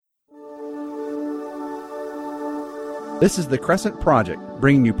This is the Crescent Project,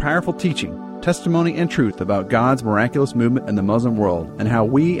 bringing you powerful teaching, testimony, and truth about God's miraculous movement in the Muslim world and how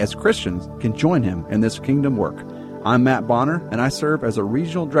we as Christians can join Him in this kingdom work. I'm Matt Bonner, and I serve as a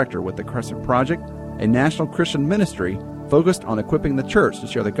regional director with the Crescent Project, a national Christian ministry focused on equipping the church to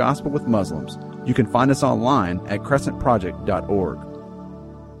share the gospel with Muslims. You can find us online at crescentproject.org.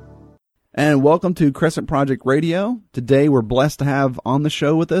 And welcome to Crescent Project Radio. Today we're blessed to have on the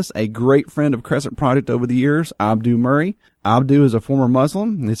show with us a great friend of Crescent Project over the years, Abdu Murray. Abdu is a former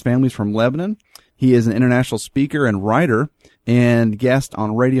Muslim. His family's from Lebanon. He is an international speaker and writer and guest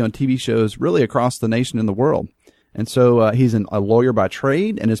on radio and TV shows really across the nation and the world. And so he's a lawyer by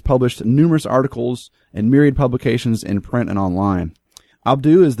trade and has published numerous articles and myriad publications in print and online.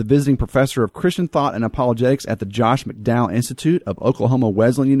 Abdu is the visiting professor of Christian thought and apologetics at the Josh McDowell Institute of Oklahoma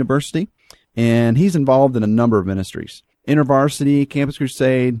Wesleyan University, and he's involved in a number of ministries: InterVarsity, Campus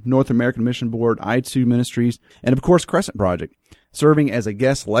Crusade, North American Mission Board, I2 Ministries, and of course Crescent Project, serving as a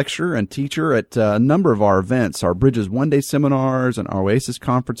guest lecturer and teacher at a number of our events, our Bridges One-Day seminars and our Oasis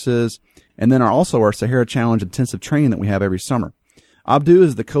conferences, and then also our Sahara Challenge intensive training that we have every summer. Abdu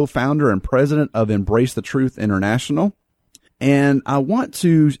is the co-founder and president of Embrace the Truth International. And I want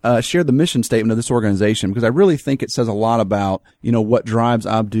to share the mission statement of this organization because I really think it says a lot about, what drives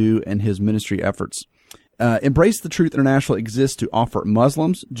Abdu and his ministry efforts. Embrace the Truth International exists to offer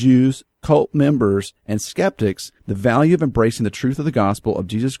Muslims, Jews, cult members, and skeptics the value of embracing the truth of the gospel of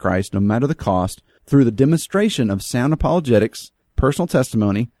Jesus Christ, no matter the cost, through the demonstration of sound apologetics, personal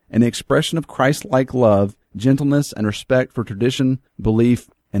testimony, and the expression of Christ-like love, gentleness, and respect for tradition, belief,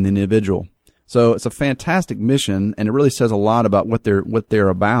 and the individual. So it's a fantastic mission, and it really says a lot about what they're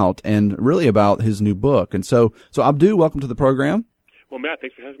about, and really about his new book. And so Abdu, welcome to the program. Well, Matt,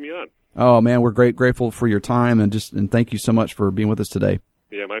 thanks for having me on. Oh man, we're grateful for your time, and thank you so much for being with us today.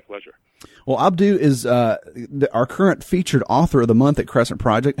 Yeah, my pleasure. Well, Abdu is our current featured author of the month at Crescent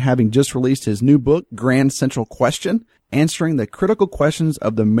Project, having just released his new book, Grand Central Question: Answering the Critical Questions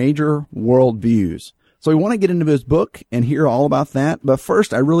of the Major Worldviews. So we want to get into his book and hear all about that. But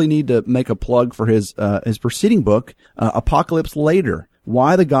first, I really need to make a plug for his preceding book, Apocalypse Later: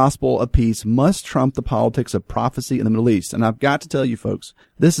 Why the Gospel of Peace Must Trump the Politics of Prophecy in the Middle East. And I've got to tell you, folks,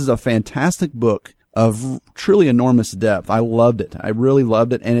 this is a fantastic book of truly enormous depth. I loved it. I really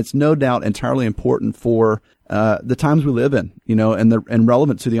loved it. And it's no doubt entirely important for the times we live in, and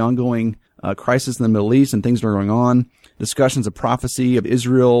relevant to the ongoing crisis in the Middle East and things that are going on, discussions of prophecy, of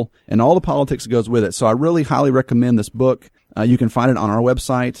Israel, and all the politics that goes with it. So I really highly recommend this book. You can find it on our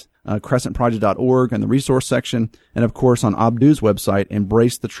website, crescentproject.org, in the resource section, and of course on Abdu's website,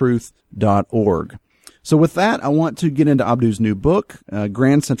 embracethetruth.org. So with that, I want to get into Abdu's new book,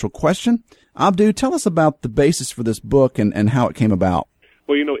 Grand Central Question. Abdu, tell us about the basis for this book and how it came about.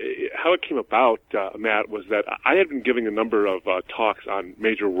 Well, how it came about, Matt, was that I had been giving a number of talks on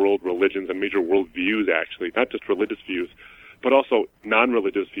major world religions and major world views, actually, not just religious views, but also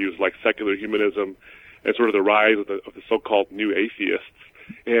non-religious views like secular humanism and sort of the rise of the so-called new atheists.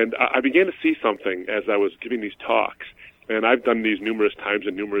 And I began to see something as I was giving these talks. And I've done these numerous times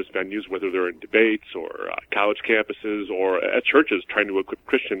in numerous venues, whether they're in debates or college campuses or at churches, trying to equip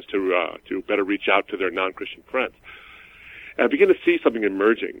Christians to better reach out to their non-Christian friends. And I began to see something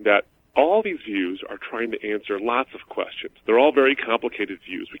emerging, that all these views are trying to answer lots of questions. They're all very complicated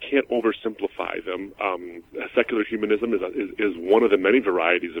views. We can't oversimplify them. Secular humanism is one of the many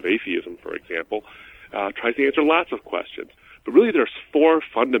varieties of atheism, for example. Tries to answer lots of questions. But really there's four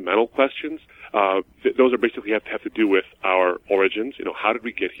fundamental questions. Those are basically have to do with our origins. How did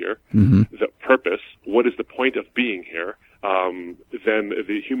we get here? Mm-hmm. The purpose. What is the point of being here? Then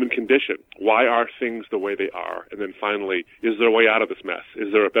the human condition. Why are things the way they are? And then finally, is there a way out of this mess?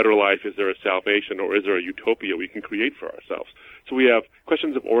 Is there a better life? Is there a salvation? Or is there a utopia we can create for ourselves? So we have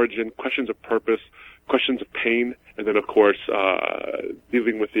questions of origin, questions of purpose, questions of pain, and then, of course,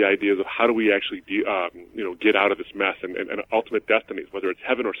 dealing with the ideas of how do we actually, get out of this mess and ultimate destinies, whether it's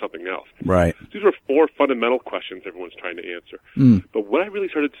heaven or something else. Right. These are four fundamental questions everyone's trying to answer. Mm. But what I really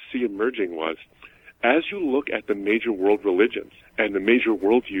started to see emerging was, as you look at the major world religions and the major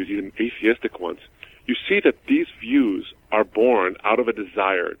worldviews, even atheistic ones, you see that these views are born out of a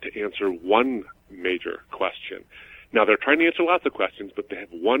desire to answer one major question. Now, they're trying to answer lots of questions, but they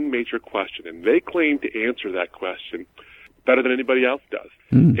have one major question, and they claim to answer that question better than anybody else does.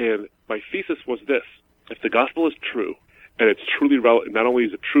 Mm. And my thesis was this: if the gospel is true, and it's truly relevant, not only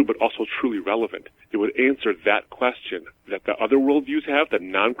is it true, but also truly relevant, it would answer that question that the other worldviews have, that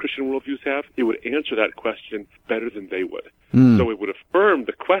non-Christian worldviews have. It would answer that question better than they would. Mm. So it would affirm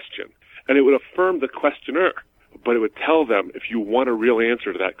the question, and it would affirm the questioner but it would tell them if you want a real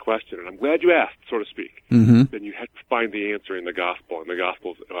answer to that question, and I'm glad you asked, so to speak, Mm-hmm. then you have to find the answer in the gospel, and the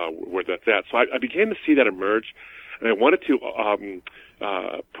gospel's where that's at. So I began to see that emerge, and I wanted to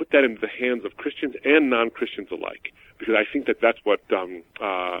put that into the hands of Christians and non-Christians alike, because I think that that's what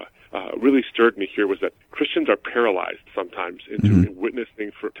really stirred me here, was that Christians are paralyzed sometimes into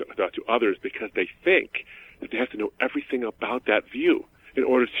witnessing to others because they think that they have to know everything about that view in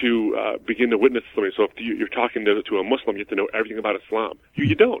order to begin to witness somebody. So if you're talking to a Muslim, you have to know everything about Islam.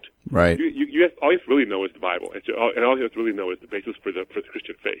 You don't. Right. All you have to really know is the Bible, and all you have to really know is the basis for the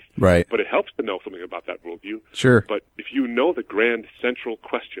Christian faith. Right. But it helps to know something about that worldview. Sure. But if you know the grand central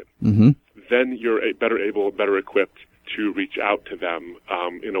question, Mm-hmm. then you're better equipped to reach out to them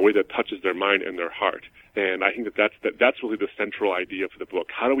in a way that touches their mind and their heart. And I think that's really the central idea for the book.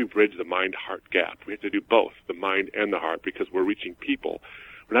 How do we bridge the mind-heart gap? We have to do both, the mind and the heart, because we're reaching people.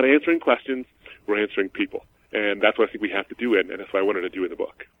 We're not answering questions, we're answering people. And that's what I think we have to do, and that's what I wanted to do in the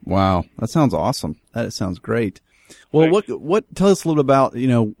book. Wow, that sounds awesome. That sounds great. Well, what tell us a little bit about,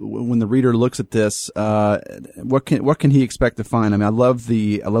 when the reader looks at this, what can he expect to find? I mean, I love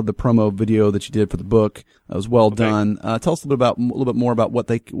the promo video that you did for the book. It was well done. Tell us a little bit more about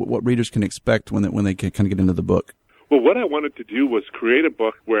what readers can expect when they can kind of get into the book. Well, what I wanted to do was create a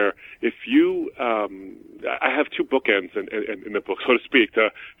book where if you, I have two bookends in the book, so to speak, to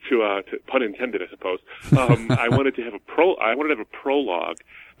pun intended, I suppose. I wanted to have a prologue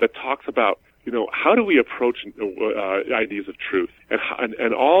that talks about, how do we approach ideas of truth?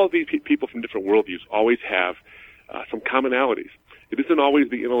 And all these people from different worldviews always have some commonalities. It isn't always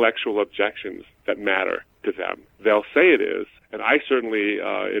the intellectual objections that matter to them. They'll say it is, and I certainly,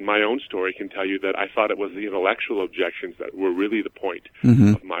 in my own story, can tell you that I thought it was the intellectual objections that were really the point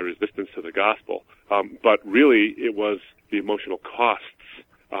of my resistance to the gospel. But really, it was the emotional costs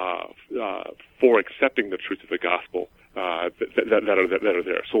for accepting the truth of the gospel that are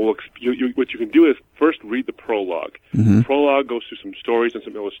there. So what you can do is first read the prologue. The prologue goes through some stories and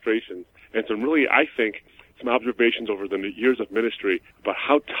some illustrations, and some really, I think, some observations over the years of ministry about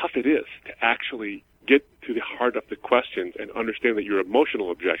how tough it is to actually get to the heart of the questions and understand that your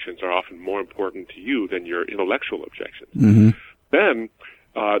emotional objections are often more important to you than your intellectual objections. Then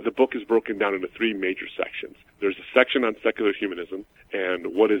the book is broken down into three major sections. There's a section on secular humanism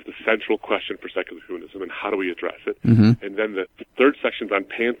and what is the central question for secular humanism and how do we address it. And then the third section's on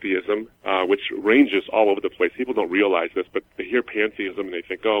pantheism, which ranges all over the place. People don't realize this, but they hear pantheism and they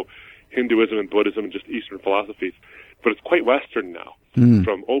think, Hinduism and Buddhism and just Eastern philosophies. But it's quite Western now.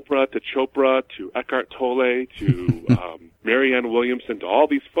 From Oprah to Chopra to Eckhart Tolle to Marianne Williamson to all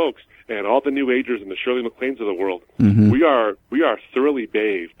these folks and all the New Agers and the Shirley MacLaines of the world. We are thoroughly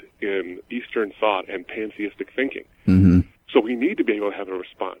bathed in Eastern thought and pantheistic thinking. So we need to be able to have a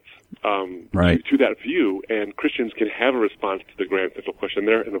response to that view, and Christians can have a response to the grand central question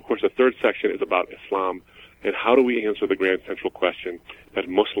there. And of course, the third section is about Islam and how do we answer the grand central question that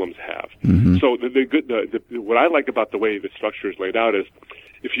Muslims have. So what I like about the way the structure is laid out is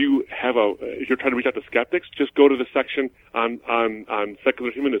if you're trying to reach out to skeptics, just go to the section on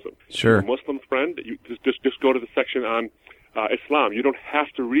secular humanism. Sure. If you're a Muslim friend, you just go to the section on Islam. You don't have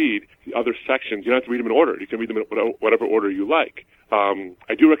to read the other sections. You don't have to read them in order. You can read them in whatever order you like.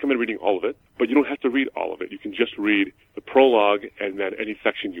 I do recommend reading all of it, but you don't have to read all of it. You can just read the prologue and then any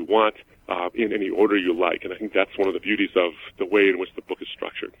section you want in any order you like. And I think that's one of the beauties of the way in which the book is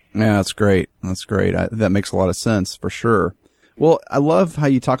structured. Yeah, that's great. That's great. That makes a lot of sense for sure. Well, I love how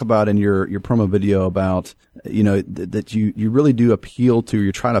you talk about in your promo video about, that you really do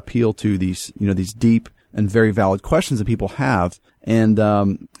you try to appeal to these, these deep and very valid questions that people have. And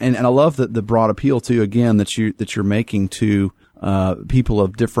I love the broad appeal too, again, that you're making to people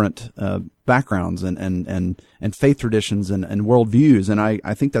of different backgrounds and faith traditions and worldviews, and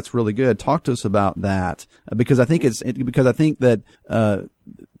I think that's really good. Talk to us about that, because I think that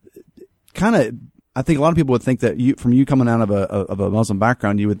I think a lot of people would think that you coming out of a Muslim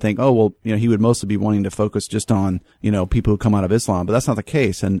background, you would think, he would mostly be wanting to focus just on, people who come out of Islam, but that's not the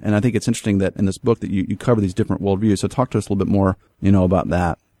case. And I think it's interesting that in this book that you cover these different worldviews. So talk to us a little bit more, about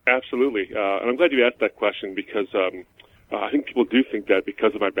that. Absolutely. And I'm glad you asked that question because, I think people do think that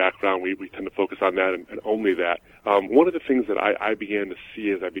because of my background, we tend to focus on that and only that. One of the things that I began to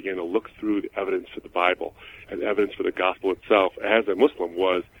see as I began to look through the evidence for the Bible and evidence for the gospel itself as a Muslim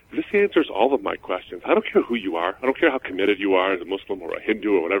was, this answers all of my questions. I don't care who you are. I don't care how committed you are as a Muslim or a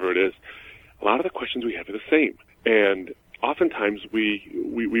Hindu or whatever it is. A lot of the questions we have are the same. And oftentimes we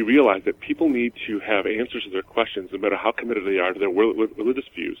realize that people need to have answers to their questions no matter how committed they are to their religious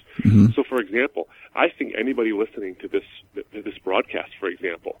views. So, for example, I think anybody listening to this broadcast, for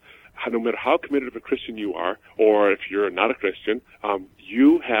example, no matter how committed of a Christian you are, or if you're not a Christian,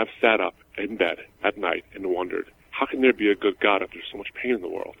 you have sat up in bed at night and wondered, how can there be a good God if there's so much pain in the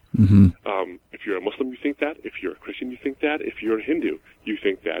world? Mm-hmm. If you're a Muslim, you think that. If you're a Christian, you think that. If you're a Hindu, you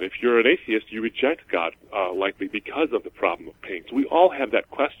think that. If you're an atheist, you reject God, likely because of the problem of pain. So we all have that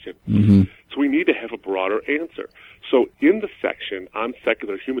question. Mm-hmm. So we need to have a broader answer. So in the section on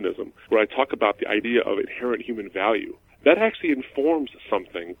secular humanism, where I talk about the idea of inherent human value, that actually informs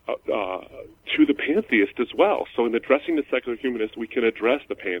something to the pantheist as well. So in addressing the secular humanist, we can address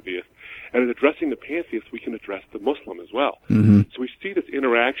the pantheist. And in addressing the pantheist, we can address the Muslim as well. Mm-hmm. So we see this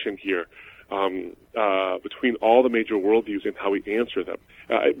interaction here between all the major worldviews and how we answer them.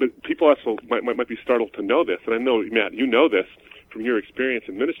 But people also might be startled to know this, and I know, Matt, you know this from your experience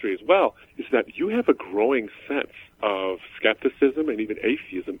in ministry as well, is that you have a growing sense of skepticism and even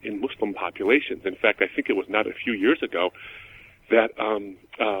atheism in Muslim populations. In fact, I think it was not a few years ago that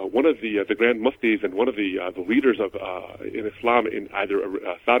one of the Grand Muftis and one of the leaders of in Islam in either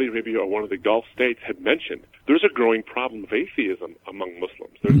Saudi Arabia or one of the Gulf states had mentioned there's a growing problem of atheism among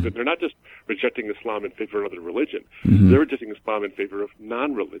Muslims. They're not just rejecting Islam in favor of another religion. Mm-hmm. They're rejecting Islam in favor of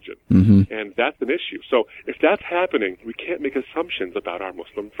non-religion. Mm-hmm. And that's an issue. So if that's happening, we can't make assumptions about our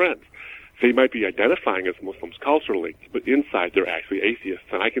Muslim friends. They might be identifying as Muslims culturally, but inside they're actually atheists.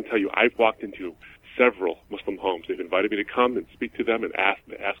 And I can tell you, I've walked into several Muslim homes. They've invited me to come and speak to them and ask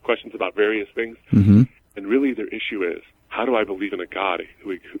questions about various things. Mm-hmm. And really their issue is, how do I believe in a God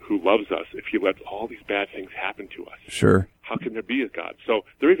who loves us if he lets all these bad things happen to us? Sure. How can there be a God? So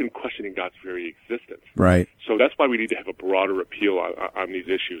they're even questioning God's very existence. Right. So that's why we need to have a broader appeal on these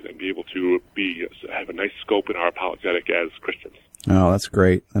issues and be able to have a nice scope in our apologetic as Christians. Oh, that's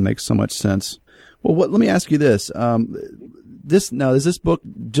great. That makes so much sense. Well, let me ask you this. Has this book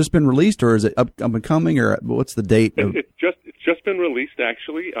just been released, or is it up and coming, or what's the date? It's just been released,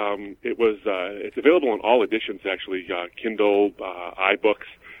 actually. It's available in all editions, actually, Kindle, iBooks,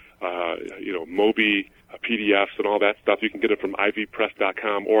 Mobi, PDFs, and all that stuff. You can get it from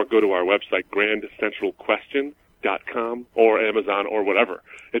ivpress.com or go to our website, grandcentralquestion.com or Amazon or whatever.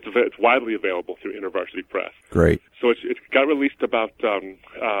 It's widely available through InterVarsity Press. Great. So it got released about a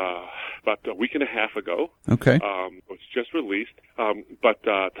week and a half ago. Okay. It's just released. But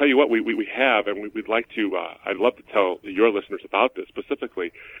tell you what, we have, and we'd like to. I'd love to tell your listeners about this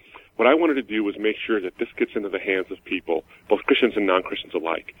specifically. What I wanted to do was make sure that this gets into the hands of people, both Christians and non-Christians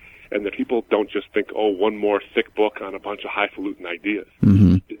alike, and that people don't just think, one more thick book on a bunch of highfalutin ideas.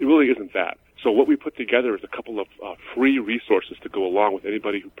 Mm-hmm. It really isn't that. So what we put together is a couple of free resources to go along with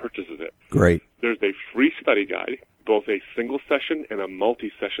anybody who purchases it. Great. There's a free study guide, both a single session and a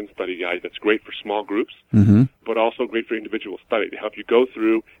multi-session study guide that's great for small groups, mm-hmm. but also great for individual study to help you go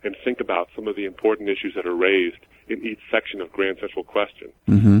through and think about some of the important issues that are raised in each section of Grand Central Question.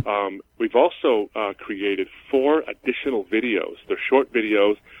 Mm-hmm. We've also created 4 additional videos. They're short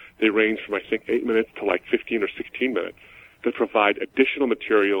videos. They range from, I think, 8 minutes to like 15 or 16 minutes that provide additional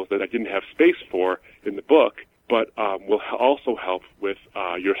materials that I didn't have space for in the book, but will also help with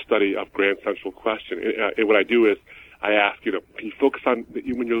your study of Grand Central Question. And what I do is I ask, can you focus on,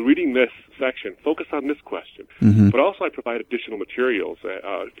 when you're reading this section, focus on this question. Mm-hmm. But also I provide additional materials.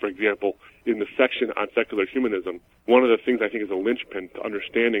 For example, in the section on secular humanism, one of the things I think is a linchpin to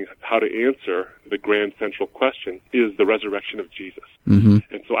understanding how to answer the Grand Central Question is the resurrection of Jesus. Mm-hmm.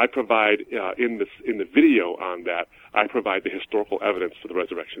 And so I provide, in the video on that, I provide the historical evidence for the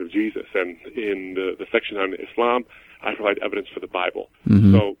resurrection of Jesus. And in the section on Islam, I provide evidence for the Bible.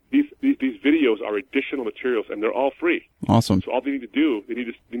 Mm-hmm. So these videos are additional materials, and they're all free. Awesome. So all they need to do, they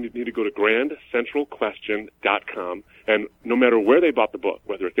need to go to grandcentralquestion.com, and no matter where they bought the book,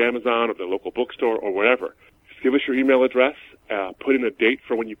 whether it's Amazon or the local bookstore or wherever, just give us your email address, put in a date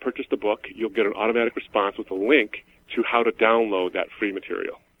for when you purchase the book. You'll get an automatic response with a link to how to download that free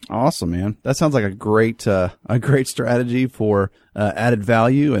material. Awesome, man. That sounds like a great strategy for added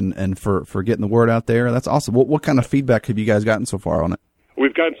value and for getting the word out there. That's awesome. What kind of feedback have you guys gotten so far on it?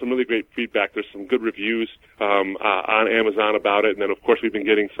 We've gotten some really great feedback. There's some good reviews on Amazon about it, and then of course we've been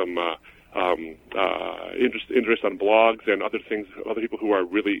getting some interest on blogs and other things, other people who are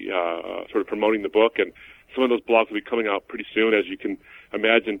really sort of promoting the book. And some of those blogs will be coming out pretty soon. As you can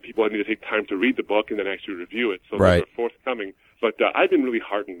imagine, people need to take time to read the book and then actually review it. So right. Those are forthcoming. But I've been really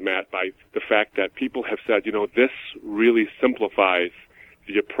heartened, Matt, by the fact that people have said, this really simplifies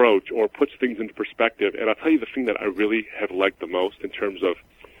the approach or puts things into perspective. And I'll tell you the thing that I really have liked the most in terms of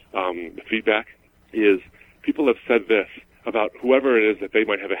the feedback is people have said this about whoever it is that they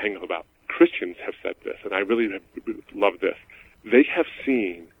might have a hang-up about. Christians have said this, and I really have loved this. They have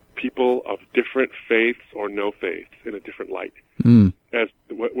seen people of different faiths or no faiths in a different light. As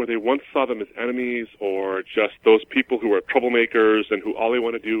where they once saw them as enemies or just those people who are troublemakers and who all they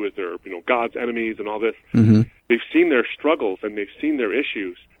want to do is they're, God's enemies and all this. They've seen their struggles and they've seen their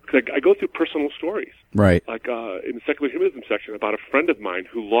issues. Because I go through personal stories. Right. Like in the secular humanism section about a friend of mine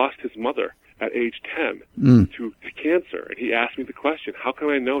who lost his mother at age 10 to cancer. And he asked me the question, how can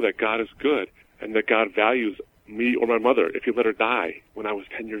I know that God is good and that God values me or my mother if he let her die when I was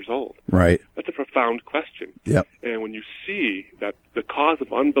 10 years old? Right. That's a profound question. Yep. And when you see that the cause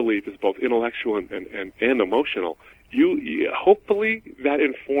of unbelief is both intellectual and emotional, you hopefully that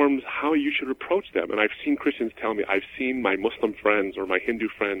informs how you should approach them. And I've seen Christians tell me, I've seen my Muslim friends or my Hindu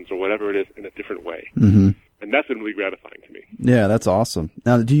friends or whatever it is in a different way. And that's been really gratifying to me. Yeah, that's awesome.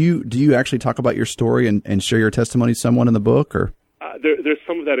 Now, do you actually talk about your story and share your testimony to someone in the book, or? There's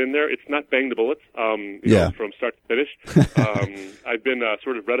some of that in there. It's not bang the bullets, from start to finish. I've been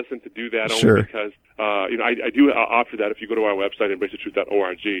sort of reticent to do that only because, I do offer that. If you go to our website,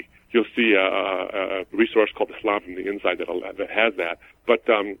 embracetheTruth.org, you'll see a resource called Islam from the Inside that has that. But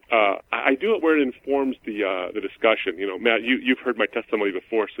I do it where it informs the discussion. Matt, you've heard my testimony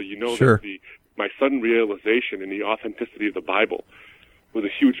before, so you know that my sudden realization in the authenticity of the Bible was a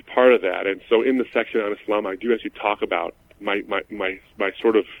huge part of that. And so in the section on Islam, I do actually talk about my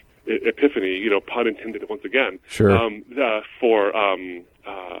sort of epiphany, pun intended once again, for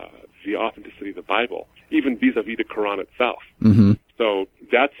the authenticity of the Bible, even vis-a-vis the Quran itself. So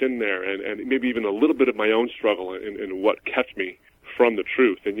that's in there, and maybe even a little bit of my own struggle in what kept me from the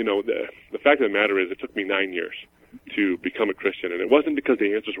truth. And, the fact of the matter is it took me 9 years to become a Christian, and it wasn't because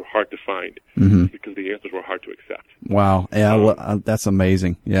the answers were hard to find, it's because the answers were hard to accept. Wow. Yeah, that's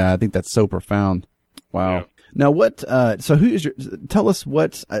amazing. Yeah, I think that's so profound. Wow. Yeah. Now, tell us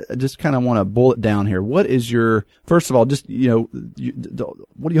what, I just kind of want to boil it down here. What is first of all, just, what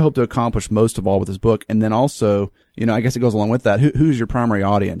do you hope to accomplish most of all with this book? And then also, I guess it goes along with that. Who's your primary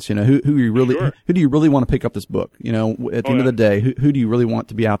audience? Who do you really want to pick up this book? At the end of the day, who do you really want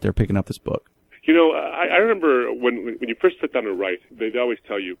to be out there picking up this book? I remember when you first sit down to write, they'd always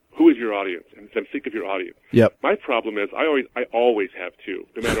tell you, who is your audience? And then think of your audience. Yep. My problem is I always have to,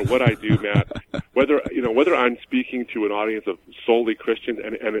 no matter what I do, Matt, whether I'm speaking to an audience of solely Christians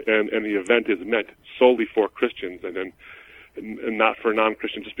and the event is meant solely for Christians and not for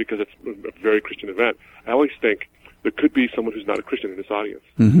non-Christians just because it's a very Christian event. I always think there could be someone who's not a Christian in this audience.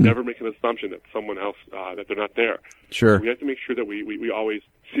 Never make an assumption that someone else, that they're not there. Sure. So we have to make sure that we always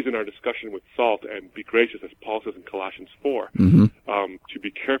season our discussion with salt and be gracious, as Paul says in Colossians 4, to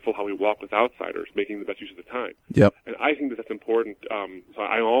be careful how we walk with outsiders, making the best use of the time. Yep. And I think that's important. So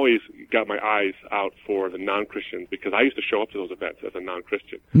I always got my eyes out for the non-Christians because I used to show up to those events as a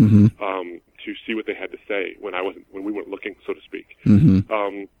non-Christian to see what they had to say when we weren't looking, so to speak.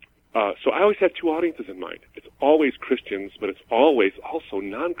 So I always have two audiences in mind. It's always Christians, but it's always also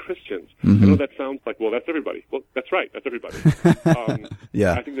non-Christians. I know that sounds like, well, that's everybody. Well, that's right. That's everybody.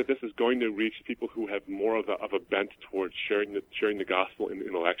 Yeah. I think that this is going to reach people who have more of a bent towards sharing the gospel in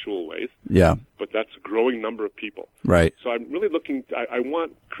intellectual ways. Yeah. But that's a growing number of people. Right. So I'm really I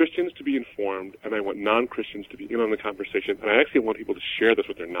want Christians to be informed, and I want non-Christians to be in on the conversation, and I actually want people to share this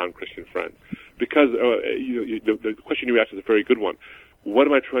with their non-Christian friends. Because the question you asked is a very good one. What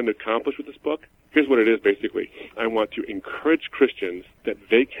am I trying to accomplish with this book? Here's what it is, basically. I want to encourage Christians that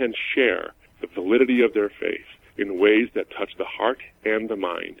they can share the validity of their faith in ways that touch the heart and the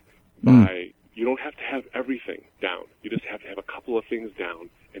mind. You don't have to have everything down. You just have to have a couple of things down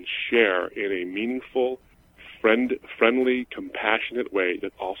and share in a meaningful, friendly, compassionate way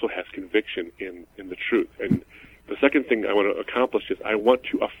that also has conviction in the truth. And the second thing I want to accomplish is I want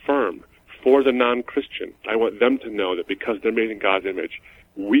to affirm for the non-Christian, I want them to know that because they're made in God's image,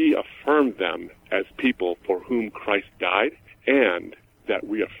 we affirm them as people for whom Christ died, and that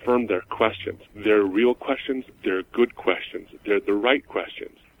we affirm their questions. They're real questions, they're good questions, they're the right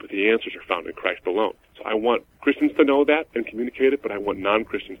questions, but the answers are found in Christ alone. So I want Christians to know that and communicate it, but I want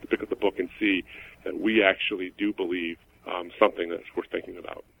non-Christians to pick up the book and see that we actually do believe something that's worth thinking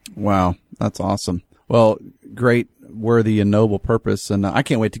about. Wow, that's awesome. Well, great, worthy, and noble purpose, and I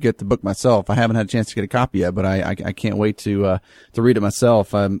can't wait to get the book myself. I haven't had a chance to get a copy yet, but I can't wait to read it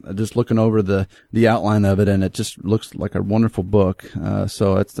myself. I'm just looking over the outline of it, and it just looks like a wonderful book.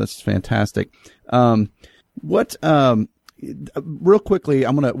 So that's fantastic. Real quickly,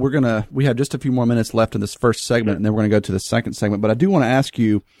 we have just a few more minutes left in this first segment, and then we're going to go to the second segment. But I do want to ask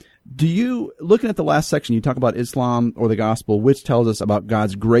you, looking at the last section, you talk about Islam or the gospel, which tells us about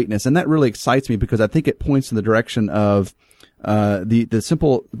God's greatness. And that really excites me because I think it points in the direction of the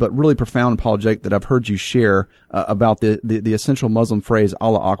simple but really profound apologetic that I've heard you share about the essential Muslim phrase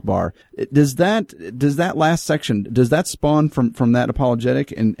Allah Akbar. Does that last section, does that spawn from that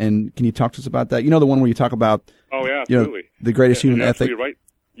apologetic? And can you talk to us about that? The one where you talk about absolutely. The greatest human ethic. Absolutely right.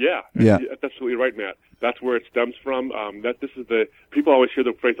 Yeah, that's absolutely right, Matt. That's where it stems from. People always hear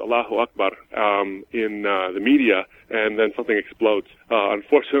the phrase Allahu Akbar in the media, and then something explodes.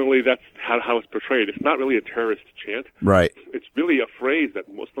 Unfortunately, that's how it's portrayed. It's not really a terrorist chant. Right. It's really a phrase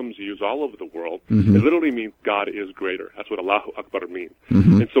that Muslims use all over the world. Mm-hmm. It literally means God is greater. That's what Allahu Akbar means.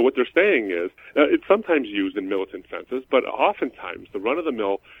 Mm-hmm. And so what they're saying is, it's sometimes used in militant senses, but oftentimes the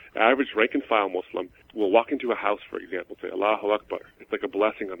run-of-the-mill average rank-and-file Muslim will walk into a house, for example, say Allahu Akbar. It's like a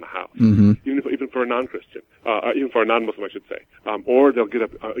blessing on the house, mm-hmm. even for a non-Christian, even for a non-Muslim, I should say. Or they'll get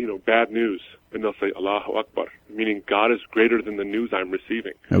bad news, and they'll say Allahu Akbar, meaning God is greater than the news I'm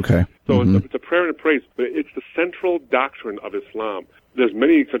receiving. Okay. So mm-hmm. it's a prayer and a praise, but it's the central doctrine of Islam. There's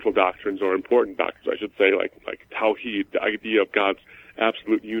many central doctrines, or important doctrines, I should say, like Tawheed, the idea of God's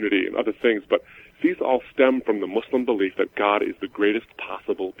absolute unity and other things, but these all stem from the Muslim belief that God is the greatest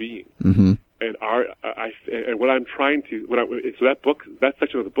possible being. Mm-hmm. And what I'm trying to, so that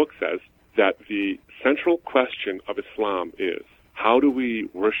section of the book says that the central question of Islam is, how do we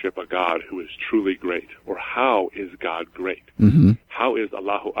worship a God who is truly great? Or how is God great? Mm-hmm. How is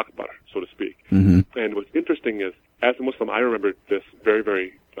Allahu Akbar, so to speak? Mm-hmm. And what's interesting is, as a Muslim, I remember this very,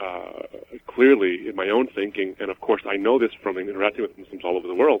 very clearly in my own thinking, and of course I know this from interacting with Muslims all over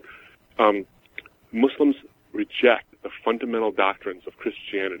the world. Muslims reject the fundamental doctrines of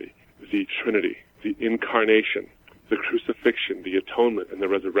Christianity, the Trinity, the Incarnation, the crucifixion, the atonement, and the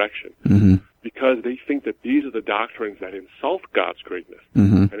resurrection, mm-hmm. because they think that these are the doctrines that insult God's greatness.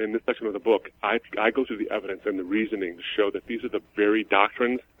 Mm-hmm. And in this section of the book, I go through the evidence and the reasoning to show that these are the very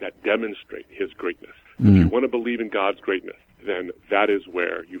doctrines that demonstrate His greatness. Mm-hmm. If you want to believe in God's greatness, then that is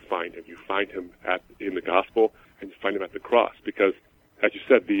where you find Him. You find Him in the gospel, and you find Him at the cross, because as you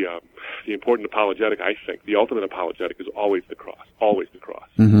said, the important apologetic, I think, the ultimate apologetic is always the cross, always the cross.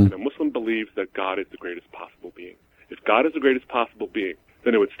 Mm-hmm. And a Muslim believes that God is the greatest possible being. If God is the greatest possible being,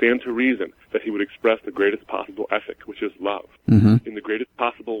 then it would stand to reason that He would express the greatest possible ethic, which is love, mm-hmm. in the greatest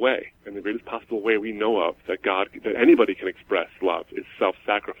possible way. And the greatest possible way we know of that anybody can express love is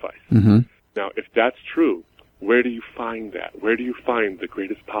self-sacrifice. Mm-hmm. Now, if that's true, where do you find that? Where do you find the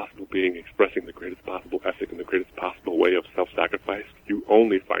greatest possible being expressing the greatest possible ethic and the greatest possible way of self-sacrifice? You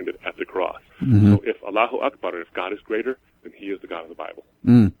only find it at the cross. Mm-hmm. So if Allahu Akbar, if God is greater, then He is the God of the Bible.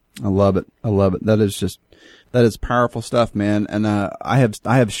 I love it. I love it. That is powerful stuff, man. And I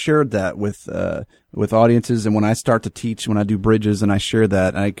have shared that with audiences, and when I start to teach, when I do bridges, and I share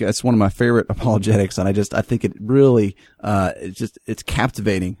that, and it's one of my favorite apologetics, and I think it really it's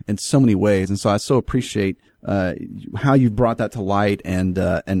captivating in so many ways, and so I so appreciate how you've brought that to light, and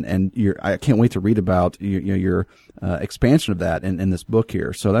I can't wait to read about your expansion of that in this book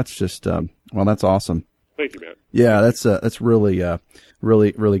here. So that's just that's awesome. Thank you, man. Yeah, that's really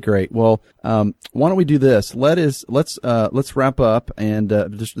really great. Well, why don't we do this? Let's wrap up and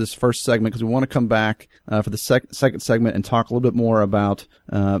just this first segment, because we want to come back for the second segment and talk a little bit more about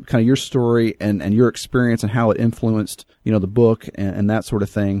kind of your story and your experience and how it influenced the book and that sort of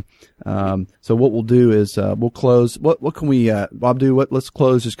thing. So what we'll do is we'll close. What can we Bob do? Let's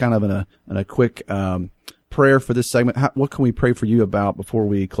close just kind of in a quick prayer for this segment. What can we pray for you about before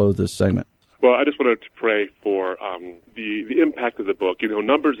we close this segment? Well, I just wanted to pray for the impact of the book.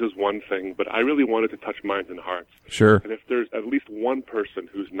 Numbers is one thing, but I really wanted to touch minds and hearts. Sure. And if there's at least one person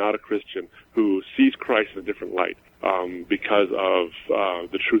who's not a Christian who sees Christ in a different light because of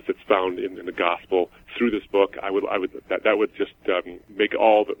the truth that's found in the gospel through this book, that would just make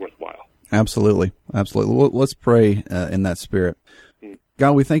all of it worthwhile. Absolutely. Well, let's pray in that spirit.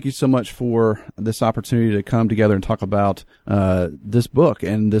 God, we thank you so much for this opportunity to come together and talk about this book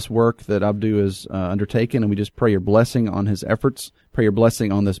and this work that Abdu has undertaken, and we just pray your blessing on his efforts, pray your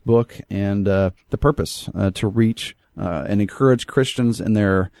blessing on this book and the purpose to reach and encourage Christians in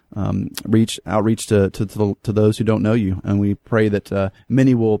their outreach to those who don't know you. And we pray that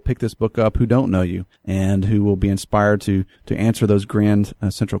many will pick this book up who don't know you and who will be inspired to answer those grand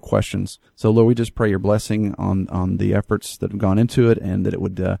central questions. So, Lord, we just pray your blessing on the efforts that have gone into it, and that it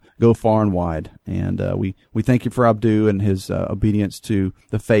would go far and wide. And we thank you for Abdu and his obedience to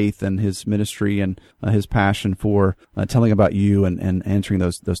the faith and his ministry and his passion for telling about you and answering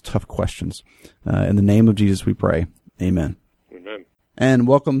those tough questions. In the name of Jesus we pray. Amen. Amen. And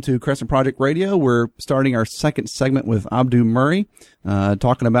welcome to Crescent Project Radio. We're starting our second segment with Abdu Murray,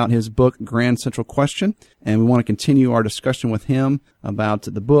 talking about his book, Grand Central Question. And we want to continue our discussion with him about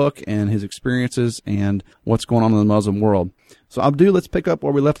the book and his experiences and what's going on in the Muslim world. So, Abdu, let's pick up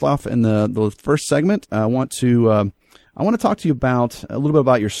where we left off in the first segment. I want to talk to you about a little bit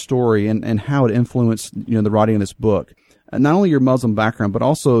about your story and how it influenced, the writing of this book. Not only your Muslim background, but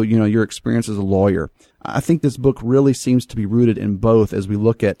also, your experience as a lawyer. I think this book really seems to be rooted in both as we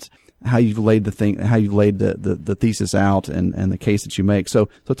look at how you've laid the thesis out and the case that you make. So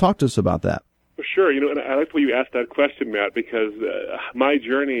talk to us about that. For sure. And I like the way you asked that question, Matt, because my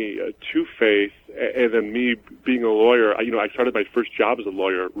journey to faith and then me being a lawyer, I started my first job as a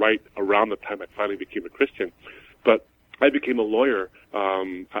lawyer right around the time I finally became a Christian. But I became a lawyer.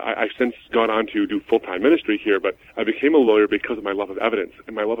 I've since gone on to do full-time ministry here, but I became a lawyer because of my love of evidence,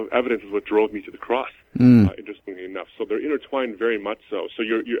 and my love of evidence is what drove me to the cross, interestingly enough. So they're intertwined very much so. So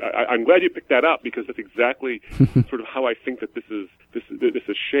I'm glad you picked that up, because that's exactly sort of how I think that this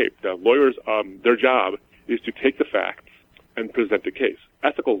is shaped. Lawyers, their job is to take the facts and present the case.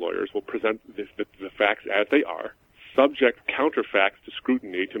 Ethical lawyers will present the facts as they are, subject counterfacts to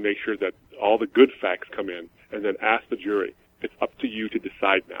scrutiny to make sure that all the good facts come in, and then ask the jury, it's up to you to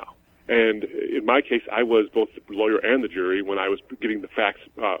decide now. And in my case, I was both the lawyer and the jury when I was giving the facts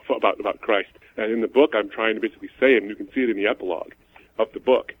about Christ. And in the book, I'm trying to basically say, and you can see it in the epilogue of the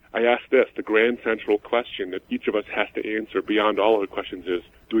book, I ask this, the grand central question that each of us has to answer beyond all other questions is,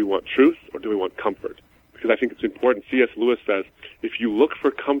 do we want truth or do we want comfort? Because I think it's important. C.S. Lewis says, if you look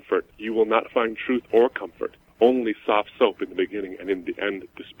for comfort, you will not find truth or comfort, only soft soap in the beginning and in the end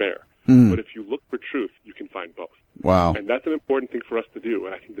despair. But if you look for truth, you can find both. Wow. And that's an important thing for us to do,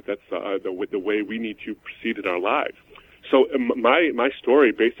 and I think that's the way we need to proceed in our lives. So my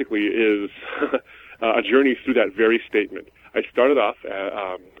story basically is a journey through that very statement. I started off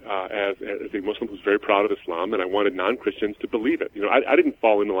as a Muslim who's very proud of Islam, and I wanted non-Christians to believe it. I didn't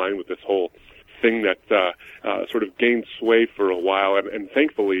fall in line with this whole thing that sort of gained sway for a while, and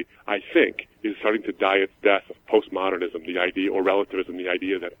thankfully, I think, is starting to die its death of postmodernism, the idea, or relativism, the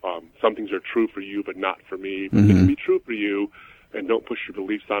idea that some things are true for you but not for me, but they can be true for you, and don't push your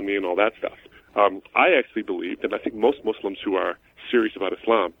beliefs on me and all that stuff. I actually believe, and I think most Muslims who are serious about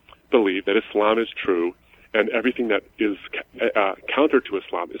Islam believe that Islam is true and everything that is counter to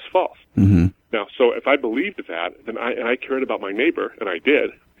Islam is false. Now, so if I believed that, then I cared about my neighbor, and I did,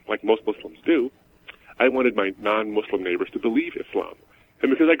 like most Muslims do, I wanted my non-Muslim neighbors to believe Islam. And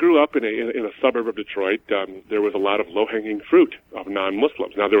because I grew up in a suburb of Detroit, there was a lot of low-hanging fruit of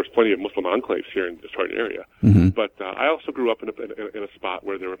non-Muslims. Now, there was plenty of Muslim enclaves here in the Detroit area, but I also grew up in a spot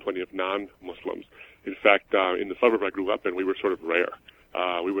where there were plenty of non-Muslims. In fact, in the suburb I grew up in, we were sort of rare.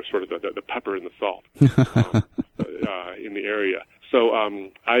 We were sort of the pepper and the salt in the area. So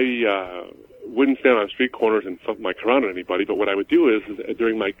I wouldn't stand on street corners and thump my Quran on anybody, but what I would do is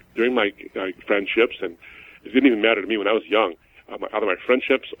during my friendships, and it didn't even matter to me when I was young, either my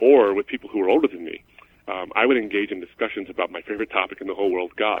friendships or with people who were older than me, I would engage in discussions about my favorite topic in the whole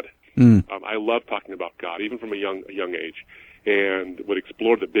world, God. I love talking about God, even from a young age, and would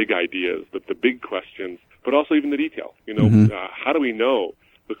explore the big ideas, the big questions, but also even the detail. How do we know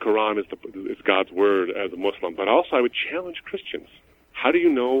the Quran is God's word as a Muslim? But also, I would challenge Christians. How do you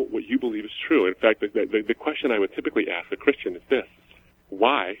know what you believe is true? In fact, the question I would typically ask a Christian is this: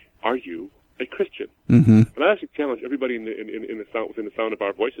 why are you a Christian? And I actually challenge everybody within the sound of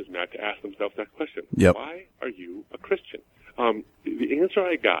our voices, Matt, to ask themselves that question. Why are you a Christian? The answer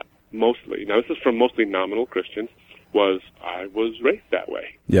I got mostly, now this is from mostly nominal Christians, was I was raised that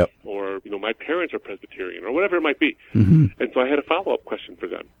way. Or, my parents are Presbyterian, or whatever it might be. And so I had a follow-up question for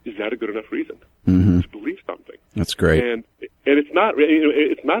them. Is that a good enough reason to believe something? That's great. And it's not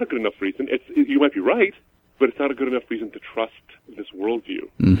a good enough reason. You might be right, but it's not a good enough reason to trust this worldview.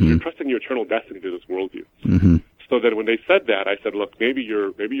 You're trusting your eternal destiny to this worldview. So then when they said that, I said, look, maybe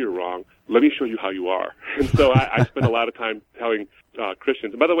you're wrong. Let me show you how you are. And so I spent a lot of time telling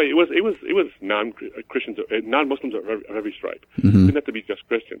Christians. And by the way, it was non-Christians, non-Muslims of every stripe. It didn't have to be just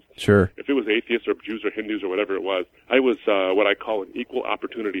Christians. Sure. If it was atheists or Jews or Hindus or whatever it was, I was what I call an equal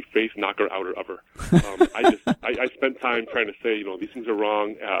opportunity faith knocker outer-upper. I spent time trying to say, these things are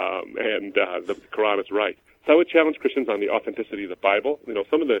wrong, and the Quran is right. So I would challenge Christians on the authenticity of the Bible.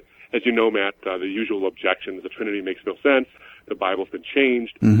 Some of the, as you know, Matt, the usual objections: the Trinity makes no sense, the Bible's been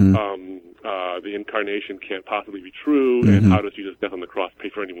changed, the incarnation can't possibly be true, and how does Jesus' death on the cross pay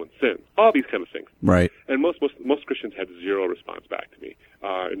for anyone's sins? All these kind of things. Right. And most Christians had zero response back to me.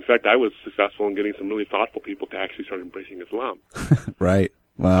 In fact, I was successful in getting some really thoughtful people to actually start embracing Islam. Right.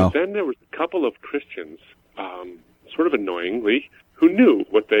 Wow. But then there was a couple of Christians, sort of annoyingly, who knew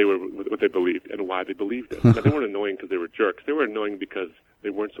what they believed and why they believed it. Now, they weren't annoying because they were jerks. They were annoying because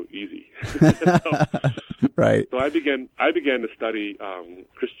they weren't so easy. Right. So I began to study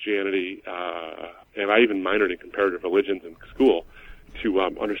Christianity, and I even minored in comparative religions in school to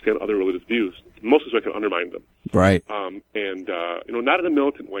understand other religious views, mostly so I could undermine them. Right. Not in a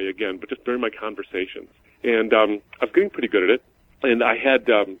militant way again, but just during my conversations. And I was getting pretty good at it. And I had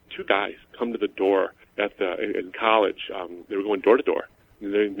two guys come to the door in college. They were going door to door.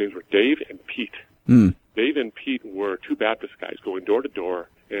 Their names were Dave and Pete. Mm. Dave and Pete were two Baptist guys going door to door,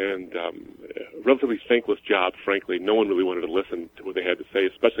 and a relatively thankless job, frankly. No one really wanted to listen to what they had to say,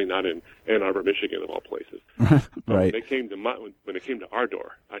 especially not in Ann Arbor, Michigan, of all places. Right. When they came to our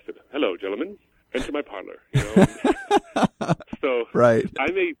door, I said, "Hello, gentlemen. Enter my parlor." So right. I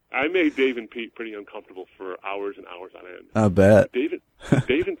made Dave and Pete pretty uncomfortable for hours and hours on end. I bet.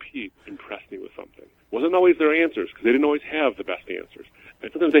 Dave and Pete impressed me with something. Wasn't always their answers, because they didn't always have the best answers.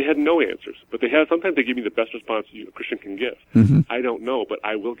 And sometimes they had no answers, but sometimes they give me the best response a Christian can give. Mm-hmm. I don't know, but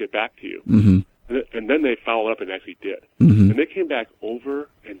I will get back to you. Mm-hmm. And then they followed up and actually did. Mm-hmm. And they came back over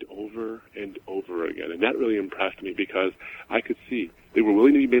and over and over again. And that really impressed me, because I could see they were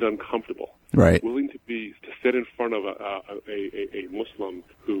willing to be made uncomfortable. Right. Willing to sit in front of a Muslim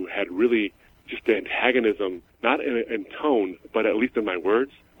who had really just antagonism, not in tone, but at least in my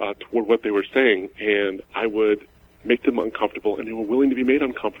words, toward what they were saying. And I would make them uncomfortable, and they were willing to be made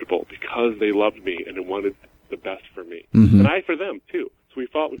uncomfortable because they loved me and they wanted the best for me. Mm-hmm. And I for them, too. So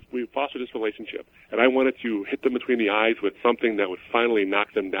we fostered this relationship, and I wanted to hit them between the eyes with something that would finally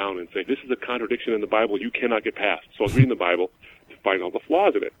knock them down and say, this is a contradiction in the Bible you cannot get past. So I was reading the Bible to find all the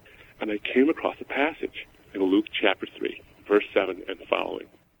flaws in it. And I came across a passage in Luke chapter 3, verse 7 and following.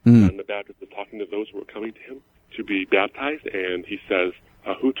 John the Baptist was talking to those who were coming to him to be baptized, and he says,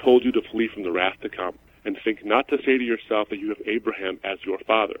 who told you to flee from the wrath to come? And think not to say to yourself that you have Abraham as your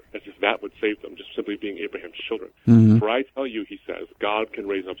father, as if that would save them, just simply being Abraham's children. Mm-hmm. For I tell you, he says, God can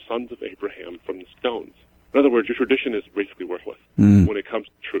raise up sons of Abraham from the stones. In other words, your tradition is basically worthless when it comes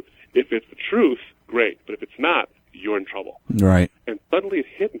to truth. If it's the truth, great, but if it's not, you're in trouble. Right. And suddenly it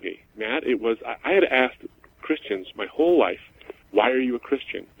hit me, Matt. I had asked Christians my whole life, why are you a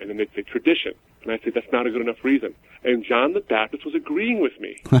Christian? And then they'd say, tradition. And I'd say, that's not a good enough reason. And John the Baptist was agreeing with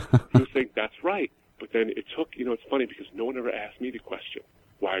me. He was saying, that's right. But then it took, it's funny because no one ever asked me the question,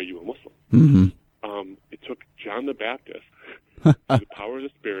 why are you a Muslim? Mm-hmm. It took John the Baptist, through the power of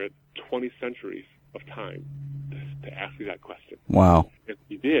the Spirit, 20 centuries of time to ask me that question. Wow. And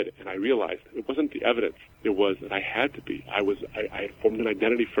he did, and I realized it wasn't the evidence. It was that I had to be. I had formed an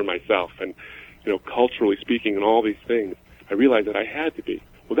identity for myself, and, culturally speaking and all these things, I realized that I had to be.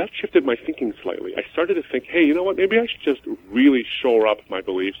 Well, that shifted my thinking slightly. I started to think, hey, you know what, maybe I should just really shore up my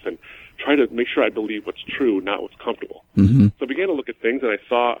beliefs and try to make sure I believe what's true, not what's comfortable. Mm-hmm. So I began to look at things, and I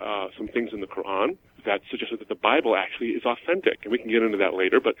saw some things in the Quran that suggested that the Bible actually is authentic, and we can get into that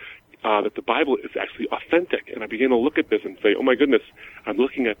later, but that the Bible is actually authentic. And I began to look at this and say, oh my goodness, I'm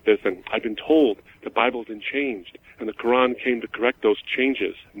looking at this, and I've been told the Bible's been changed, and the Quran came to correct those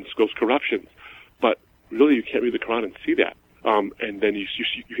changes and those corruptions. But really, you can't read the Quran and see that. And then you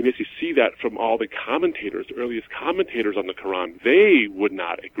can actually see that from all the commentators, the earliest commentators on the Quran. They would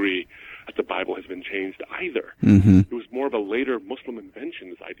not agree that the Bible has been changed either. Mm-hmm. It was more of a later Muslim invention,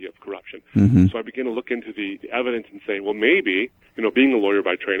 this idea of corruption. Mm-hmm. So I began to look into the evidence and say, well, maybe, being a lawyer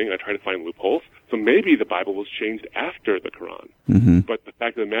by training, I try to find loopholes. So maybe the Bible was changed after the Quran. Mm-hmm. But the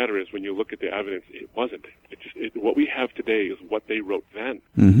fact of the matter is, when you look at the evidence, it wasn't. What we have today is what they wrote then.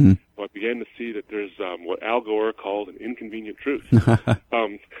 Mm-hmm. So I began to see that there's what Al Gore called an inconvenient truth,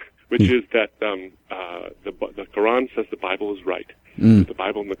 which is that the Quran says the Bible is right. But the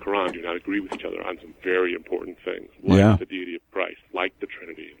Bible and the Quran do not agree with each other on some very important things, like the deity of Christ, like the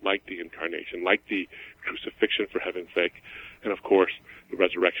Trinity, like the Incarnation, like the crucifixion for heaven's sake, and of course, the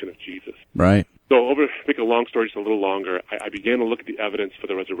resurrection of Jesus. Right. So to make a long story just a little longer, I began to look at the evidence for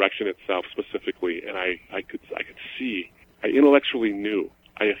the resurrection itself specifically, and I could see, I intellectually knew,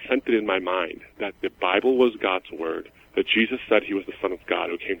 I assented in my mind that the Bible was God's word, that Jesus said he was the Son of God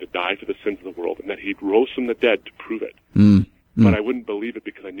who came to die for the sins of the world, and that he rose from the dead to prove it. But I wouldn't believe it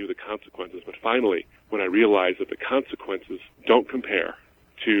because I knew the consequences. But finally, when I realized that the consequences don't compare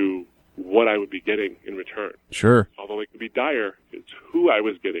to what I would be getting in return. Sure. Although it could be dire, it's who I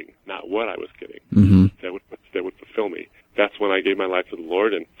was getting, not what I was getting, that would fulfill me. That's when I gave my life to the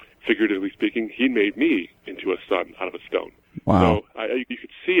Lord, and figuratively speaking, he made me into a son out of a stone. Wow. So you could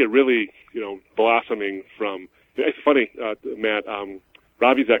see it really, blossoming from. It's funny, Matt.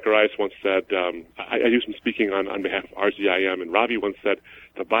 Ravi Zacharias once said, I do some speaking on behalf of RZIM, and Ravi once said,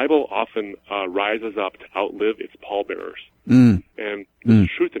 the Bible often rises up to outlive its pallbearers. And there's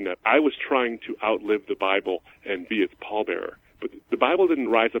truth in that. I was trying to outlive the Bible and be its pallbearer. But the Bible didn't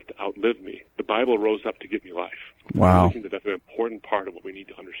rise up to outlive me. The Bible rose up to give me life. Wow. I think that's an important part of what we need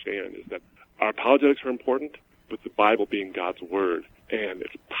to understand, is that our apologetics are important, but the Bible being God's Word and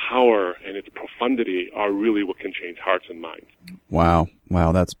its power and its profundity are really what can change hearts and minds. Wow.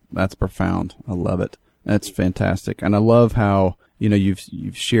 That's profound. I love it. That's fantastic. And I love how,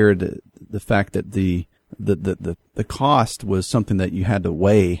 you've shared the fact that the cost was something that you had to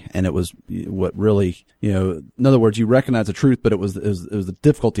weigh, and it was what really, in other words, you recognize the truth, but it was the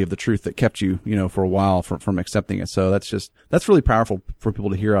difficulty of the truth that kept you, for a while from accepting it. So that's really powerful for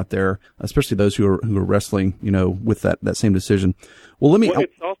people to hear out there, especially those who are wrestling, with that same decision. Well,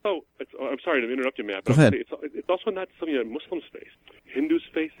 I'm sorry to interrupt you, Matt, but it's also not something that Muslims face. Hindus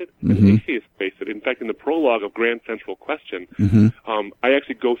face it, and atheists face it. In fact, in the prologue of Grand Central Question, I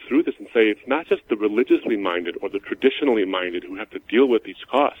actually go through this and say it's not just the religiously minded or the traditionally minded who have to deal with these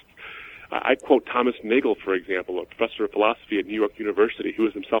costs. I quote Thomas Nagel, for example, a professor of philosophy at New York University, who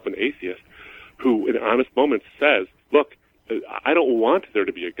is himself an atheist, who in honest moments says, look, I don't want there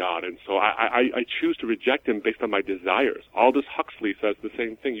to be a God, and so I choose to reject him based on my desires. Aldous Huxley says the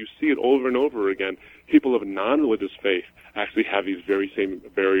same thing. You see it over and over again. People of non-religious faith actually have these very same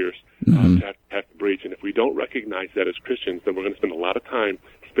barriers to have to breach, and if we don't recognize that as Christians, then we're going to spend a lot of time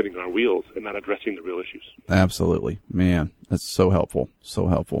spinning our wheels and not addressing the real issues. Absolutely. Man, that's so helpful. So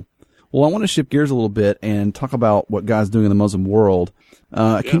helpful. Well, I want to shift gears a little bit and talk about what God's doing in the Muslim world.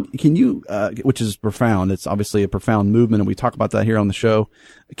 Can you, which is profound. It's obviously a profound movement, and we talk about that here on the show.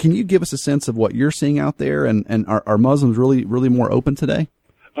 Can you give us a sense of what you're seeing out there, and are Muslims really more open today?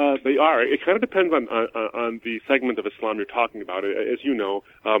 They are. It kind of depends on the segment of Islam you're talking about. As you know,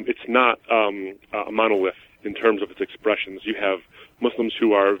 it's not a monolith in terms of its expressions. You have Muslims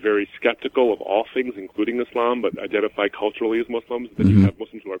who are very skeptical of all things, including Islam, but identify culturally as Muslims. Then you have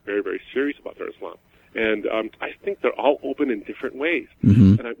Muslims who are very, very serious about their Islam. And I think they're all open in different ways.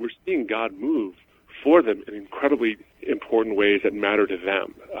 And we're seeing God move for them in incredibly important ways that matter to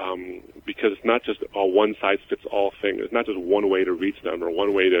them, because it's not just a one-size-fits-all thing. It's not just one way to reach them or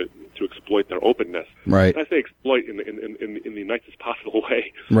one way to exploit their openness. Right. And I say exploit in the nicest possible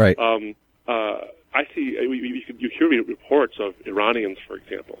way. Right. I see, you hear reports of Iranians, for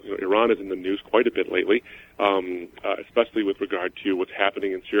example. Iran is in the news quite a bit lately, especially with regard to what's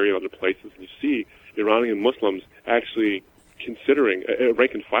happening in Syria and other places. And you see Iranian Muslims actually considering,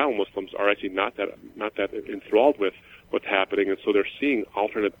 rank-and-file Muslims are actually not that enthralled with what's happening, and so they're seeing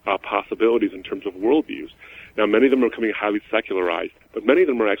alternate possibilities in terms of worldviews. Now, many of them are becoming highly secularized, but many of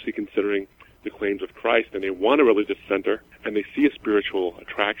them are actually considering the claims of Christ, and they want a religious center, and they see a spiritual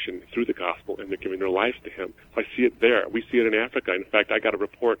attraction through the gospel, and they're giving their lives to him. So I see it there. We see it in Africa. In fact, I got a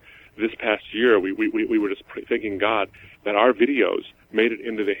report this past year. We were just thanking God that our videos made it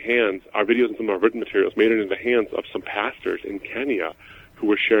into the hands, our videos and some of our written materials made it into the hands of some pastors in Kenya who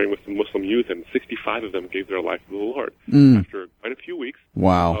were sharing with the Muslim youth, and 65 of them gave their life to the Lord after quite a few weeks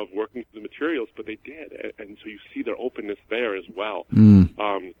of working through the materials, but they did. And so you see their openness there as well.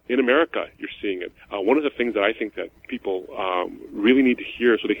 In America, you're seeing it. One of the things that I think that people really need to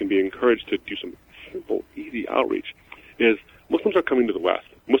hear so they can be encouraged to do some simple, easy outreach is Muslims are coming to the West.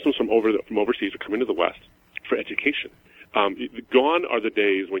 Muslims from overseas are coming to the West for education. Gone are the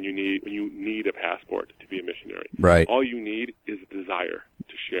days when you need a passport to be a missionary. Right. All you need is a desire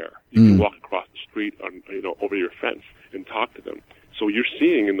to share. You can walk across the street, over your fence, and talk to them. So you're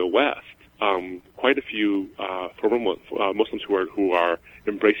seeing in the West quite a few former Muslims who are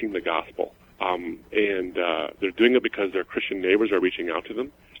embracing the gospel, and they're doing it because their Christian neighbors are reaching out to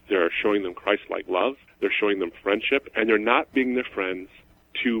them. They're showing them Christ-like love. They're showing them friendship, and they're not being their friends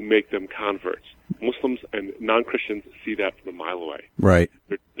to make them converts. Muslims and non-Christians see that from a mile away. Right.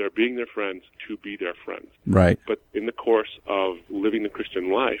 They're being their friends to be their friends. Right. But in the course of living the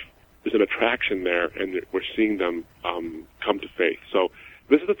Christian life, there's an attraction there, and we're seeing them come to faith. So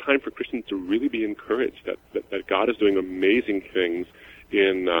this is a time for Christians to really be encouraged that God is doing amazing things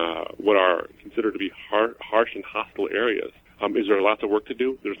in what are considered to be harsh and hostile areas. Is there lots of work to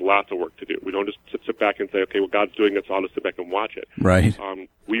do? There's lots of work to do. We don't just sit back and say, okay, well, God's doing it, so I'll just sit back and watch it. Right.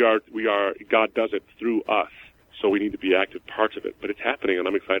 God does it through us, so we need to be active parts of it. But it's happening, and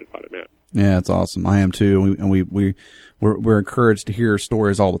I'm excited about it, Matt. Yeah, it's awesome. I am too. And we're encouraged to hear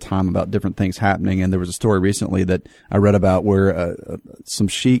stories all the time about different things happening. And there was a story recently that I read about where some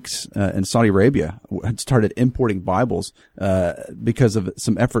sheiks in Saudi Arabia had started importing Bibles because of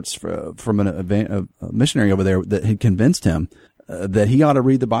some efforts from a missionary over there that had convinced him that he ought to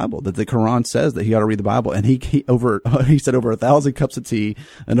read the Bible, that the Quran says that he ought to read the Bible. And he said over 1,000 cups of tea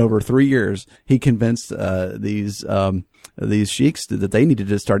and over 3 years, he convinced these sheiks that they needed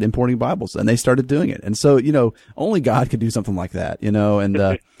to start importing Bibles, and they started doing it. And so, only God could do something like that,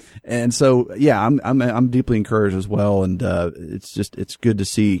 and so, yeah, I'm deeply encouraged as well. And, it's good to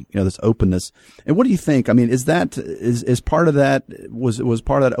see, this openness. And what do you think? I mean, is part of that, was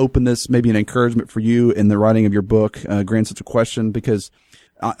part of that openness maybe an encouragement for you in the writing of your book, Grand Central Question? Because,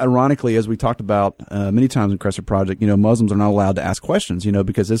 ironically, as we talked about many times in Crescent Project, Muslims are not allowed to ask questions,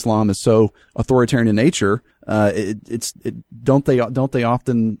 because Islam is so authoritarian in nature. Don't they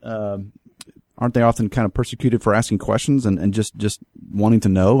often aren't they often kind of persecuted for asking questions and just wanting to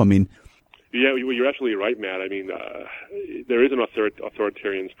know? I mean, yeah, you're absolutely right, Matt. I mean, there is an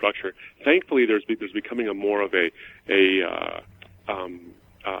authoritarian structure. Thankfully, there's becoming a more of a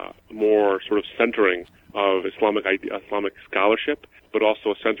more sort of centering of Islamic scholarship, but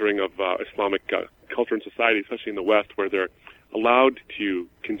also a centering of Islamic culture and society, especially in the West, where they're allowed to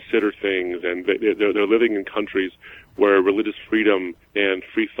consider things, and they're living in countries where religious freedom and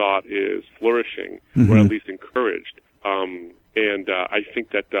free thought is flourishing, or at least encouraged. I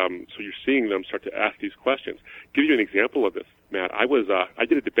think that so you're seeing them start to ask these questions. Give you an example of this, Matt. I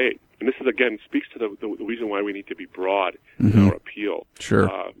did a debate, and this is again speaks to the reason why we need to be broad in our appeal. Sure.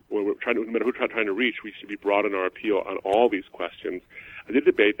 When we're trying to, no matter who we're trying to reach, we should be broad in our appeal on all these questions. I did a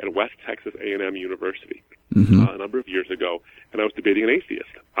debate at West Texas A&M University a number of years ago, and I was debating an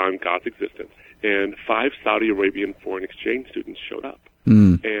atheist on God's existence. And 5 Saudi Arabian foreign exchange students showed up.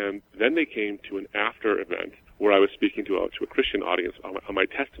 And then they came to an after event where I was speaking to a Christian audience on my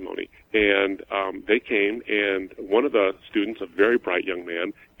testimony. And they came, and one of the students, a very bright young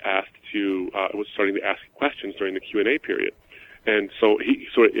man, was starting to ask questions during the Q&A period. And so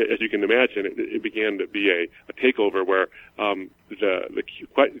as you can imagine, it began to be a takeover where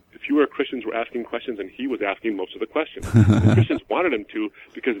fewer Christians were asking questions, and he was asking most of the questions. The Christians wanted him to,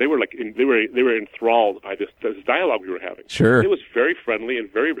 because they were enthralled by this dialogue we were having. Sure. It was very friendly and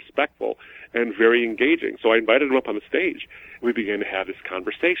very respectful and very engaging. So I invited him up on the stage, and we began to have this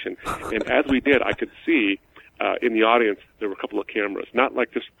conversation. And as we did, I could see in the audience, there were a couple of cameras, not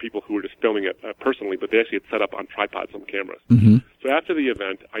like just people who were just filming it personally, but they actually had set up on tripods some cameras. So after the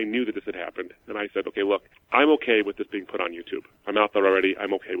event, I knew that this had happened, and I said, okay, look, I'm okay with this being put on YouTube. I'm out there already.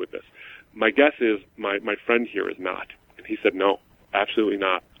 I'm okay with this. My guess is my friend here is not. And he said, no, absolutely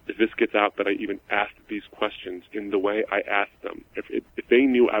not. If this gets out that I even asked these questions in the way I asked them, if they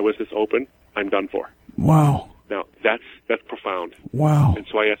knew I was this open, I'm done for. Wow. Now, that's profound. Wow. And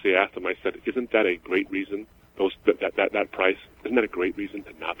so I actually asked him, I said, isn't that a great reason? That price, isn't that a great reason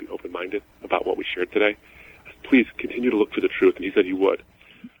to not be open-minded about what we shared today? Please continue to look for the truth. And he said he would.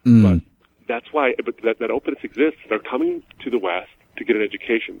 But that's why, that openness exists. They're coming to the West to get an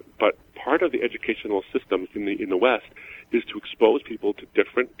education. But part of the educational system in the West is to expose people to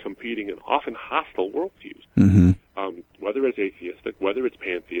different, competing, and often hostile worldviews. Whether it's atheistic, whether it's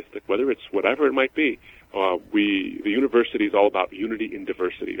pantheistic, whether it's whatever it might be. The university is all about unity in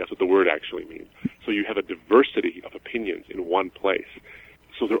diversity. That's what the word actually means. So you have a diversity of opinions in one place.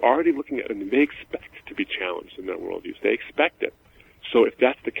 So they're already looking at it, and they expect to be challenged in their worldviews. They expect it. So if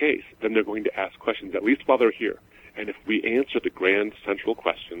that's the case, then they're going to ask questions, at least while they're here. And if we answer the grand central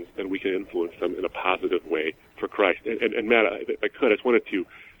questions, then we can influence them in a positive way for Christ. And Matt, if I could, I just wanted to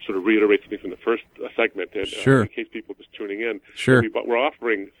sort of reiterate something from the first segment, and sure. In case people are just tuning in. Sure. We're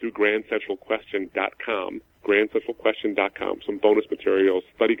offering through grandcentralquestion.com, some bonus materials,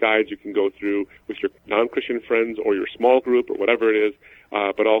 study guides you can go through with your non-Christian friends or your small group or whatever it is,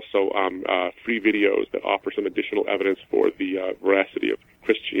 but also free videos that offer some additional evidence for the veracity of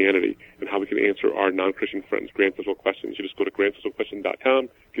Christianity and how we can answer our non-Christian friends' Grand Central questions. You just go to grandcentralquestion.com,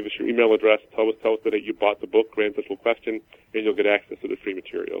 give us your email address, tell us that you bought the book, Grand Central Question, and you'll get access to the free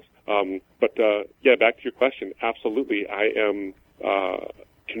materials. But back to your question. Absolutely, I am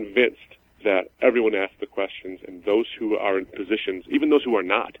convinced that everyone asks the questions, and those who are in positions, even those who are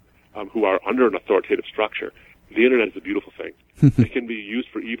not, who are under an authoritative structure, the Internet is a beautiful thing. It can be used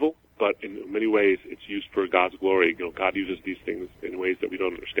for evil, but in many ways it's used for God's glory. You know, God uses these things in ways that we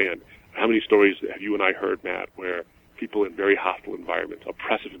don't understand. How many stories have you and I heard, Matt, where people in very hostile environments,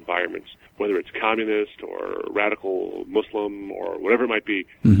 oppressive environments, whether it's communist or radical Muslim or whatever it might be,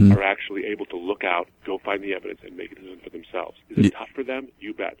 are actually able to look out, go find the evidence, and make a decision for themselves. Is it tough for them?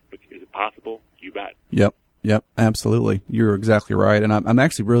 You bet. But is it possible? You bet. Yep. Yep, absolutely. You're exactly right. And I'm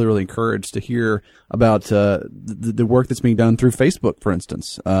actually really, really encouraged to hear about the work that's being done through Facebook, for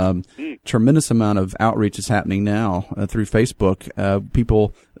instance. Tremendous amount of outreach is happening now through Facebook.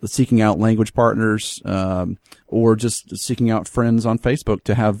 People seeking out language partners or just seeking out friends on Facebook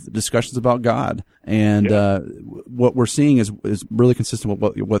to have discussions about God. And what we're seeing is really consistent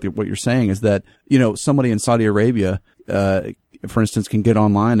with what you're saying, is that, somebody in Saudi Arabia for instance, can get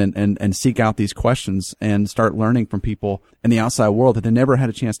online and seek out these questions and start learning from people in the outside world that they never had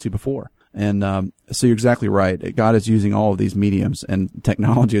a chance to before. And so you're exactly right. God is using all of these mediums, and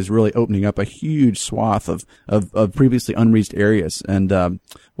technology is really opening up a huge swath of previously unreached areas. And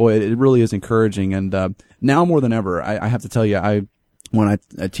boy, it really is encouraging. And now more than ever, I have to tell you, when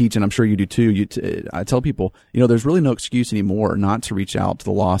I teach, and I'm sure you do too, I tell people, there's really no excuse anymore not to reach out to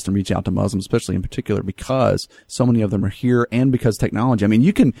the lost and reach out to Muslims, especially in particular, because so many of them are here, and because technology. I mean,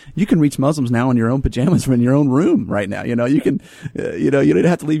 you can reach Muslims now in your own pajamas from in your own room right now. You can, you don't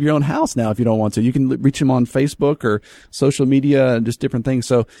have to leave your own house now if you don't want to. You can reach them on Facebook or social media and just different things.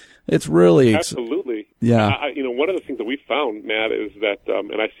 So it's really absolutely. Yeah. One of the things that we found, Matt, is that,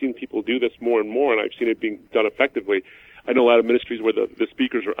 and I've seen people do this more and more, and I've seen it being done effectively. I know a lot of ministries where the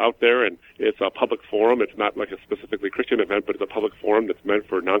speakers are out there, and it's a public forum. It's not like a specifically Christian event, but it's a public forum that's meant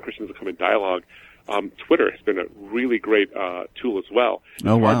for non-Christians to come in dialogue. Twitter has been a really great tool as well.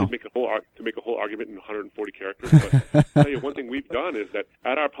 Oh, wow. To make a whole argument in 140 characters. But I'll tell you, one thing we've done is that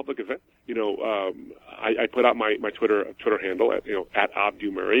at our public event, I put out my Twitter handle at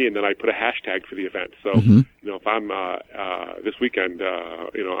Abdu Murray, and then I put a hashtag for the event. So if I'm this weekend,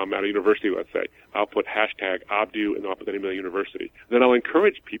 I'm at a university, let's say, I'll put hashtag Abdu, and I'll put the name of the university. Then I'll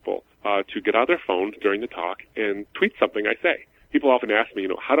encourage people to get out their phones during the talk and tweet something I say. People often ask me,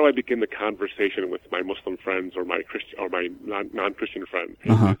 how do I begin the conversation with my Muslim friends or my Christian or my non-Christian friends,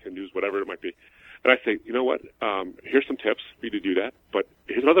 Hindus, whatever it might be? And I say, here's some tips for you to do that, but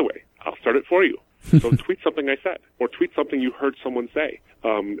here's another way. I'll start it for you. So tweet something I said, or tweet something you heard someone say.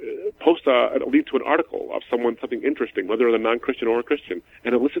 Post a link to an article of something interesting, whether they're a non-Christian or a Christian,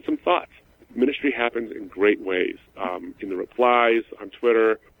 and elicit some thoughts. Ministry happens in great ways, in the replies on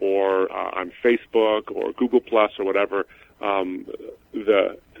Twitter or on Facebook or Google Plus or whatever.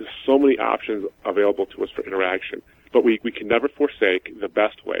 There's so many options available to us for interaction, but we can never forsake the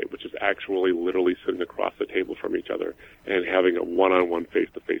best way, which is actually literally sitting across the table from each other and having a one-on-one,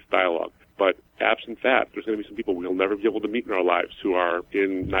 face-to-face dialogue. But absent that, there's going to be some people we'll never be able to meet in our lives who are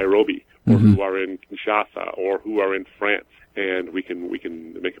in Nairobi or who are in Kinshasa or who are in France. And we can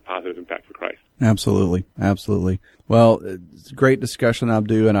make a positive impact for Christ. Absolutely. Well, it's a great discussion,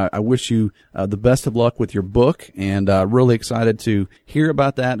 Abdu, and I wish you the best of luck with your book, and really excited to hear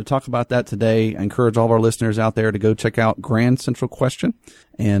about that, to talk about that today. I encourage all of our listeners out there to go check out Grand Central Question,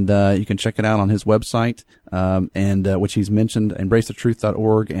 and you can check it out on his website, and which he's mentioned,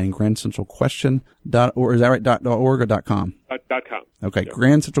 embracethetruth.org and grandcentralquestion.org. Is that right? .org or .com? .com. Okay, yeah.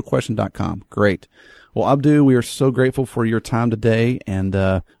 grandcentralquestion.com. Great. Well, Abdu, we are so grateful for your time today, and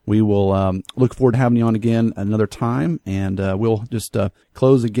we will look forward to having you on again another time, and we'll just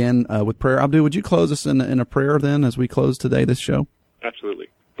close again with prayer. Abdu, would you close us in a prayer then as we close today this show? Absolutely.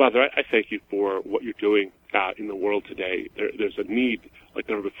 Father, I thank you for what you're doing in the world today. There's a need like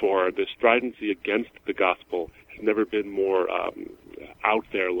never before. The stridency against the gospel has never been more out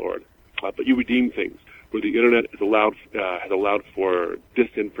there, Lord. But you redeem things. Where the internet has allowed for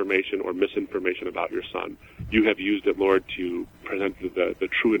disinformation or misinformation about your Son. You have used it, Lord, to present the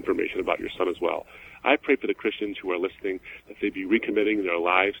true information about your Son as well. I pray for the Christians who are listening that they be recommitting their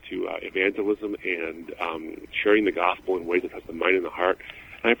lives to evangelism and sharing the gospel in ways that touch the mind and the heart.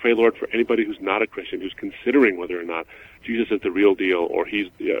 And I pray, Lord, for anybody who's not a Christian, who's considering whether or not Jesus is the real deal or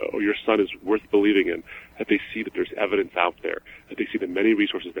or your Son is worth believing in, that they see that there's evidence out there, that they see the many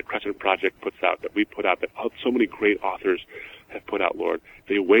resources that Crescent Project puts out, that we put out, that so many great authors have put out, Lord.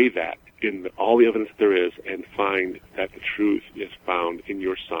 They weigh that in all the evidence there is and find that the truth is found in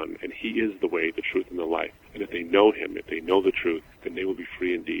your Son, and he is the way, the truth, and the life. And if they know him, if they know the truth, then they will be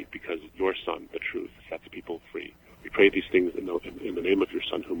free indeed, because your Son, the truth, sets people free. We pray these things in the name of your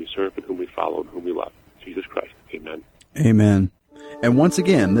Son, whom we serve and whom we follow and whom we love, Jesus Christ. Amen. Amen. And once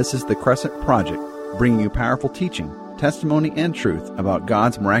again, this is the Crescent Project, bringing you powerful teaching, testimony, and truth about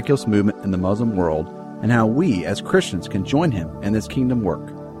God's miraculous movement in the Muslim world and how we as Christians can join him in this kingdom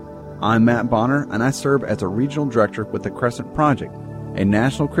work. I'm Matt Bonner, and I serve as a regional director with the Crescent Project, a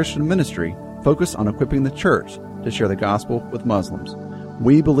national Christian ministry focused on equipping the church to share the gospel with Muslims.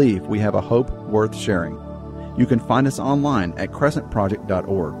 We believe we have a hope worth sharing. You can find us online at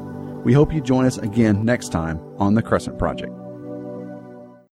crescentproject.org. We hope you join us again next time on the Crescent Project.